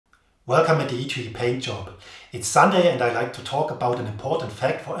Welcome at the ETOE paint job. It's Sunday and I like to talk about an important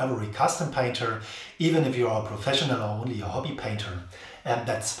fact for every custom painter, even if you are a professional or only a hobby painter, and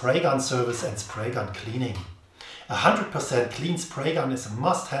that's spray gun service and spray gun cleaning. 100% clean spray gun is a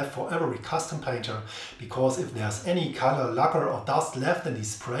must-have for every custom painter, because if there's any color, lacquer or dust left in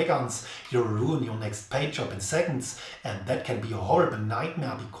these spray guns, you'll ruin your next paint job in seconds, and that can be a horrible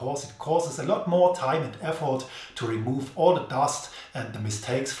nightmare because it causes a lot more time and effort to remove all the dust and the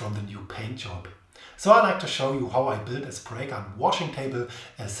mistakes from the new paint job. So I like to show you how I built a spray gun washing table,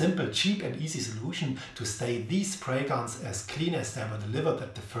 a simple, cheap and easy solution to stay these spray guns as clean as they were delivered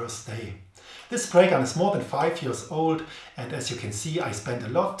at the first day. This spray gun is more than 5 years old, and as you can see, I spent a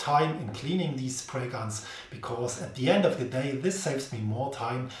lot of time in cleaning these spray guns, because at the end of the day this saves me more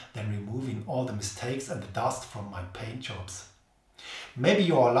time than removing all the mistakes and the dust from my paint jobs. Maybe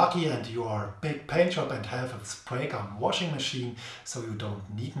you are lucky and you are a big paint job and have a spray gun washing machine, so you don't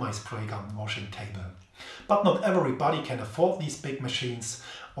need my spray gun washing table. But not everybody can afford these big machines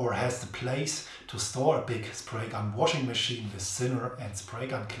or has the place to store a big spray gun washing machine with thinner and spray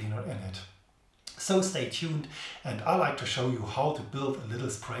gun cleaner in it. So stay tuned, and I like to show you how to build a little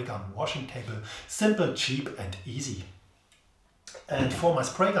spray gun washing table, simple, cheap and easy. And for my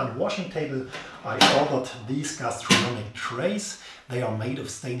spray gun washing table I ordered these gastronomic trays. They are made of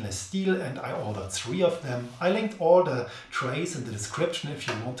stainless steel and I ordered 3 of them. I linked all the trays in the description if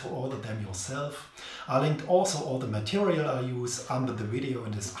you want to order them yourself. I linked also all the material I use under the video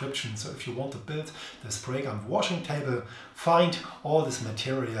in the description, so if you want to build the spray gun washing table, find all this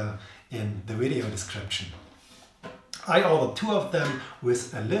material in the video description. I ordered 2 of them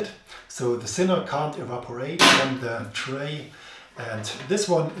with a lid, so the thinner can't evaporate from the tray. And this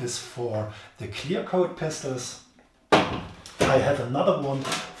one is for the clear coat pistols. I have another one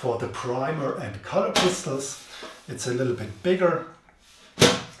for the primer and color pistols. It's a little bit bigger.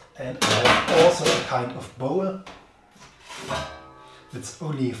 And I have also a kind of bowl. It's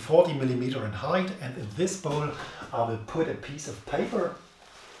only 40 mm in height, and in this bowl I will put a piece of paper.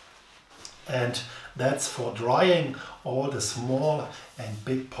 And that's for drying all the small and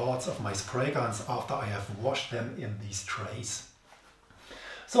big parts of my spray guns after I have washed them in these trays.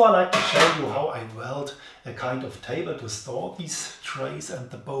 So I like to show you how I weld a kind of table to store these trays and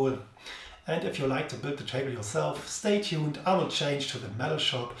the bowl. And if you like to build the table yourself, stay tuned. I will change to the metal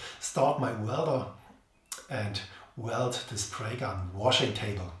shop, start my welder and weld the spray gun washing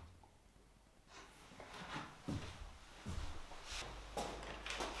table.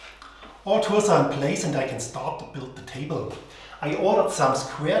 All tools are in place and I can start to build the table. I ordered some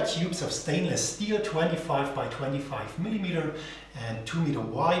square tubes of stainless steel, 25 by 25 mm and 2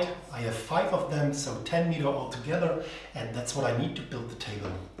 m wide. I have 5 of them, so 10 m altogether, and that's what I need to build the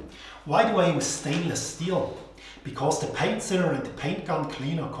table. Why do I use stainless steel? Because the paint thinner and the paint gun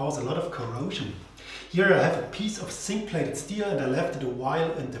cleaner cause a lot of corrosion. Here I have a piece of zinc plated steel and I left it a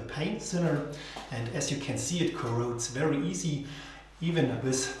while in the paint thinner, and as you can see it corrodes very easy, even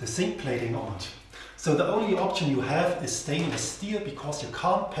with the zinc plating on it. So the only option you have is stainless steel, because you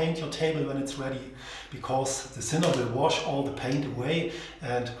can't paint your table when it's ready, because the thinner will wash all the paint away,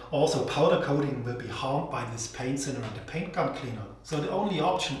 and also powder coating will be harmed by this paint thinner and the paint gun cleaner. So the only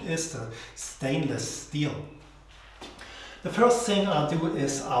option is the stainless steel. The first thing I'll do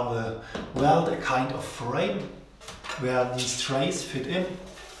is I will weld a kind of frame where these trays fit in.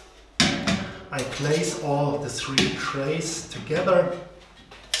 I place all the 3 trays together.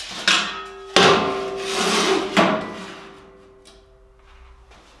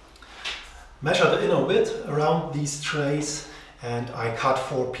 Measure the inner width around these trays, and I cut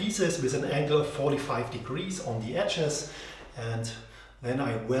 4 pieces with an angle of 45 degrees on the edges, and then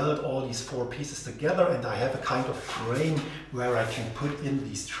I weld all these 4 pieces together, and I have a kind of frame where I can put in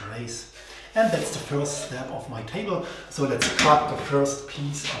these trays. And that's the first step of my table. So let's cut the first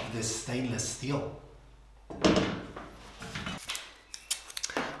piece of this stainless steel.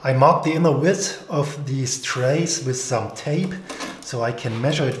 I mark the inner width of these trays with some tape, so I can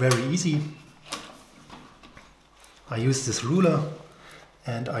measure it very easy. I use this ruler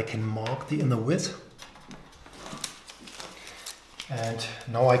and I can mark the inner width. And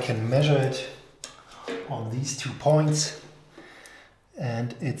now I can measure it on these 2 points,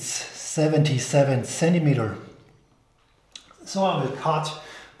 and it's 77 centimeter. So I will cut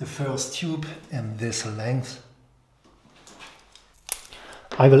the first tube in this length.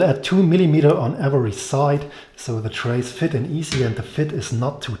 I will add 2 mm on every side, so the trays fit in easy and the fit is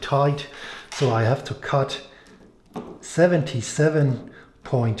not too tight. So I have to cut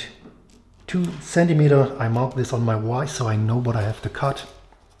 77.2 centimeter. I mark this on my Y so I know what I have to cut.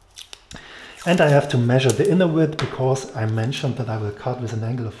 And I have to measure the inner width because I mentioned that I will cut with an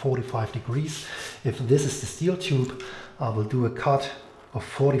angle of 45 degrees. If this is the steel tube, I will do a cut of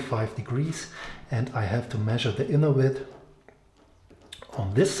 45 degrees, and I have to measure the inner width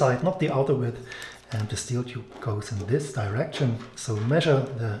on this side, not the outer width, and the steel tube goes in this direction. So measure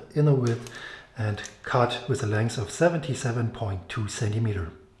the inner width and cut with a length of 77.2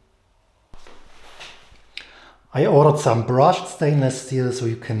 centimeter. I ordered some brushed stainless steel so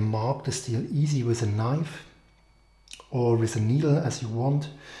you can mark the steel easy with a knife or with a needle as you want.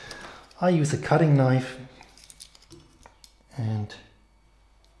 I use a cutting knife, and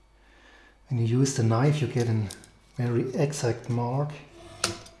when you use the knife you get a very exact mark.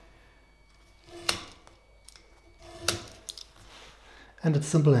 And it's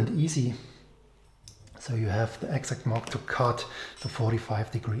simple and easy, so you have the exact mark to cut the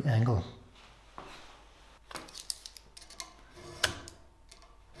 45-degree angle.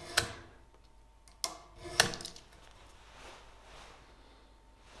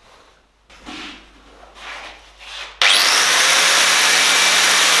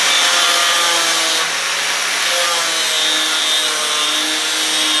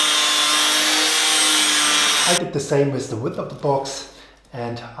 I did the same with the width of the box,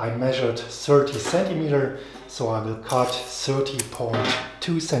 and I measured 30 centimeter, so I will cut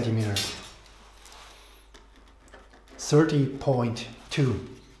 30.2 centimeter. 30.2.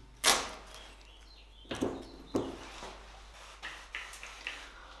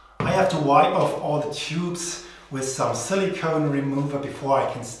 I have to wipe off all the tubes with some silicone remover before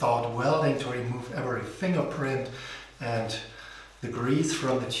I can start welding, to remove every fingerprint and the grease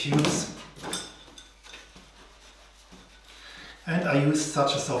from the tubes. And I use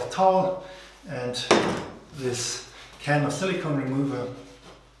such a soft towel and this can of silicone remover,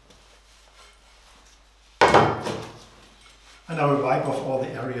 and I will wipe off all the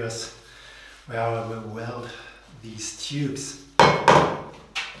areas where I will weld these tubes.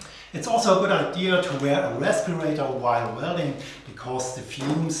 It's also a good idea to wear a respirator while welding, because the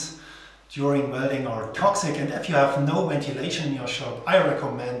fumes during welding are toxic, and if you have no ventilation in your shop, I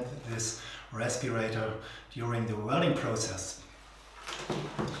recommend this respirator during the welding process.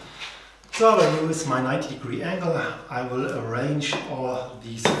 So I will use my 90-degree angle. I will arrange all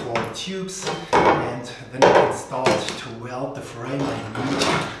these 4 tubes, and then I can start to weld the frame I need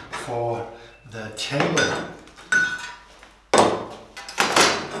for the table.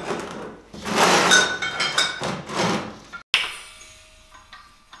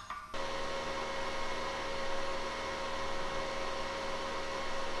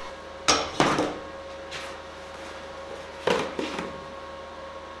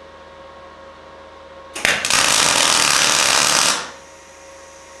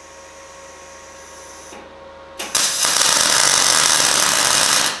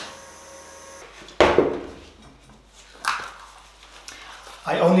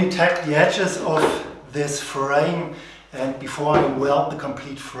 I only tack the edges of this frame, and before I weld the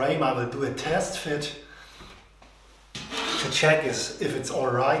complete frame I will do a test fit to check if it's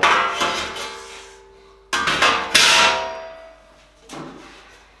alright.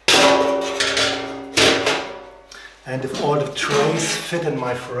 And if all the trays fit in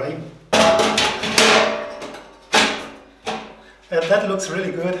my frame. And that looks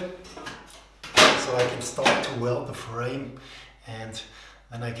really good. So I can start to weld the frame, and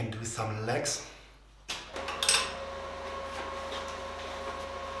then I can do some legs.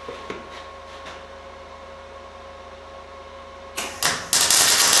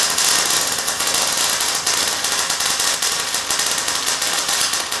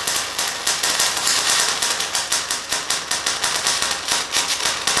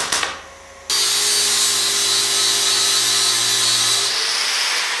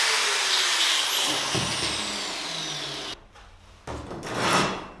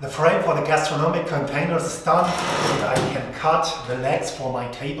 The frame for the gastronomic containers is done, and I can cut the legs for my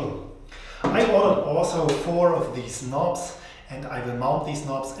table. I ordered also 4 of these knobs, and I will mount these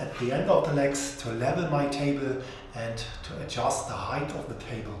knobs at the end of the legs to level my table and to adjust the height of the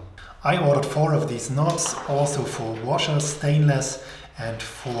table. I ordered 4 of these knobs, also for washers stainless, and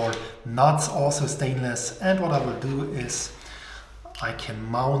for nuts also stainless. And what I will do is I can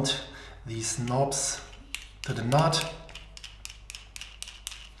mount these knobs to the nut,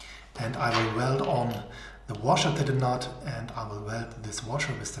 and I will weld on the washer to the nut, and I will weld this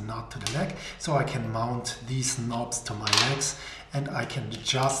washer with the nut to the leg, so I can mount these knobs to my legs, and I can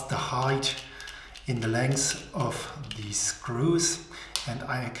adjust the height in the length of these screws, and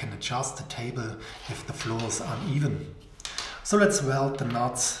I can adjust the table if the floor is uneven. So let's weld the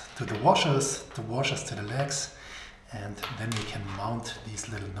nuts to the washers to the legs, and then we can mount these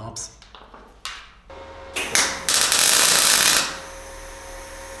little knobs.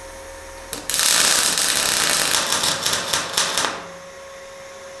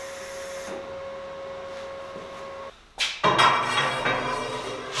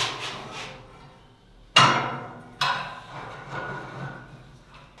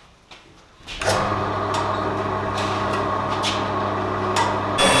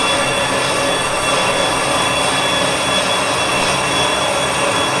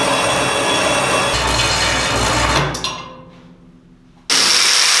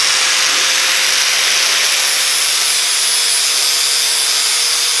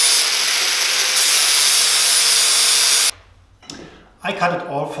 I cut it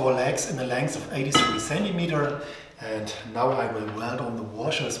all 4 legs in a length of 83 centimeter, and now I will weld on the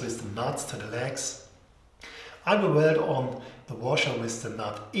washers with the nuts to the legs. I will weld on the washer with the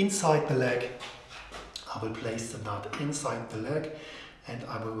nut inside the leg. I will place the nut inside the leg, and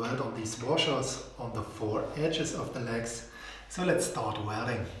I will weld on these washers on the 4 edges of the legs. So let's start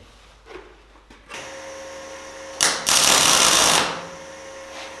welding.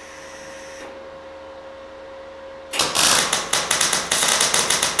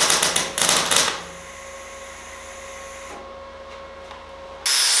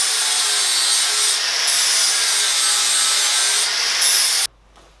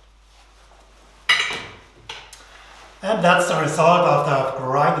 And that's the result after I've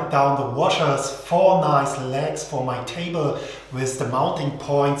grinded down the washers. 4 nice legs for my table with the mounting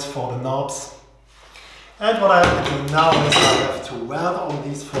points for the knobs. And what I have to do now is I have to weld on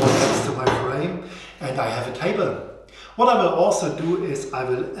these 4 legs to my frame, and I have a table. What I will also do is I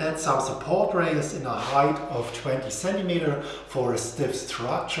will add some support rails in a height of 20 centimeter for a stiff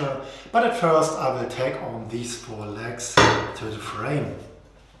structure. But at first I will tack on these 4 legs to the frame.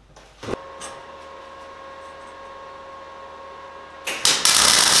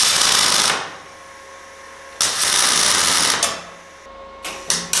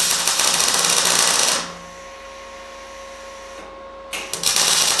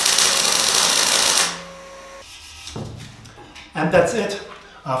 And that's it.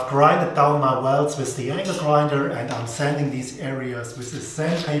 I've grinded down my welds with the angle grinder, and I'm sanding these areas with a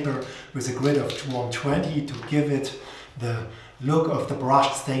sandpaper with a grit of 120 to give it the look of the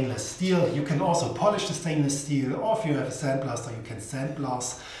brushed stainless steel. You can also polish the stainless steel, or if you have a sandblaster, you can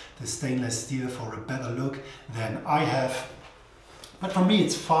sandblast the stainless steel for a better look than I have. But for me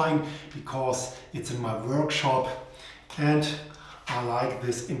it's fine because it's in my workshop and I like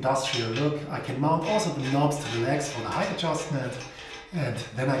this industrial look. I can mount also the knobs to the legs for the height adjustment, and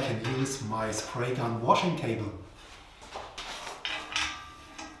then I can use my Spraygun washing table.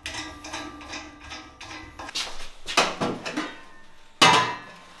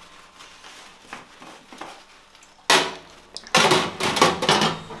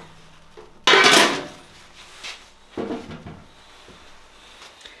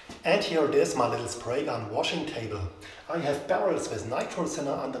 And here it is, my little Spraygun washing table. I have barrels with nitro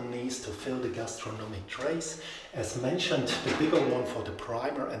thinner underneath to fill the gastronomic trays. As mentioned, the bigger one for the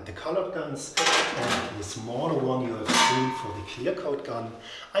primer and the colored guns, and the smaller one you have seen for the clear coat gun.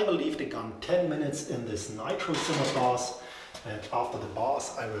 I will leave the gun 10 minutes in this nitro thinner bath, and after the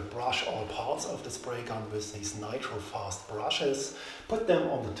bath I will brush all parts of the spray gun with these nitro fast brushes, put them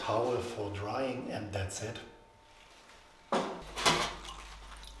on the towel for drying, and that's it.